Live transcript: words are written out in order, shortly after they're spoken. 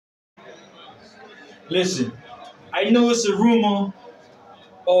Listen, I know it's a rumor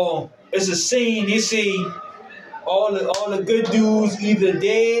or it's a saying. They say all the good dudes either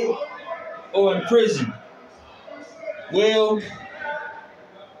dead or in prison. Well,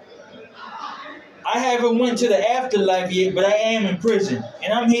 I haven't went to the afterlife yet, but I am in prison,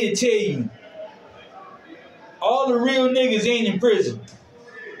 and I'm here to tell you, all the real niggas ain't in prison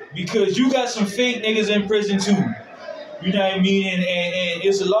because you got some fake niggas in prison too. You know what I mean? And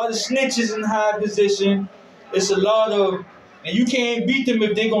it's a lot of snitches in high position. It's a lot of, and you can't beat them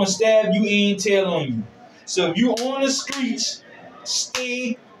if they gonna stab you and tell on you. So if you on the streets,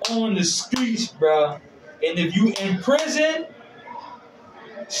 stay on the streets, bro. And if you in prison,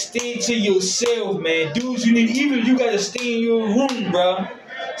 stay to yourself, man. Dudes, you need, even if you gotta stay in your room, bro.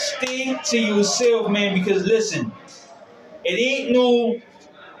 Stay to yourself, man, because listen, it ain't no,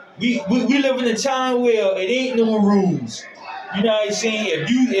 we live in a time where it ain't no rules. You know what I'm saying?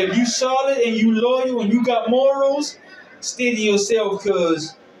 If you solid and you loyal and you got morals, stay to yourself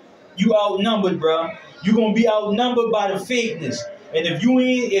because you outnumbered, bro. You gonna be outnumbered by the fakeness. And if you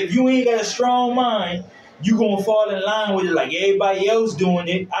ain't got a strong mind, you gonna fall in line with it like everybody else doing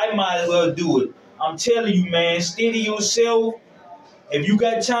it. I might as well do it. I'm telling you, man, stay to yourself. If you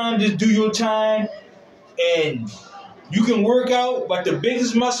got time, just do your time. And you can work out, but the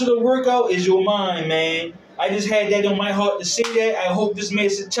biggest muscle to work out is your mind, man. I just had that on my heart to say that. I hope this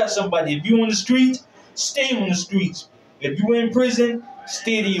message touch somebody. If you on the streets, stay on the streets. If you in prison,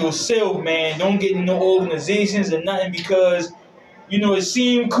 stay to yourself, man. Don't get in no organizations or nothing because, you know, it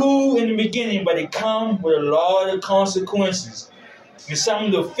seemed cool in the beginning, but it comes with a lot of consequences. And some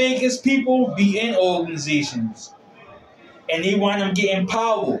of the fakest people be in organizations. And they wind up getting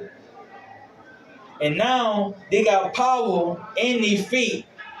power. And now they got power and they fake.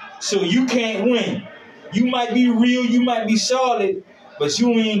 So you can't win. You might be real, you might be solid, but you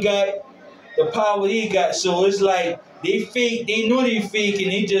ain't got the power they got. So it's like they fake, they know they fake, and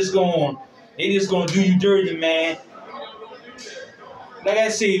they just gonna do you dirty, man. Like I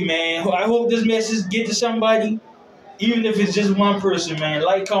say, man, I hope this message get to somebody, even if it's just one person, man.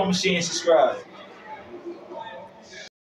 Like, comment, share, and subscribe.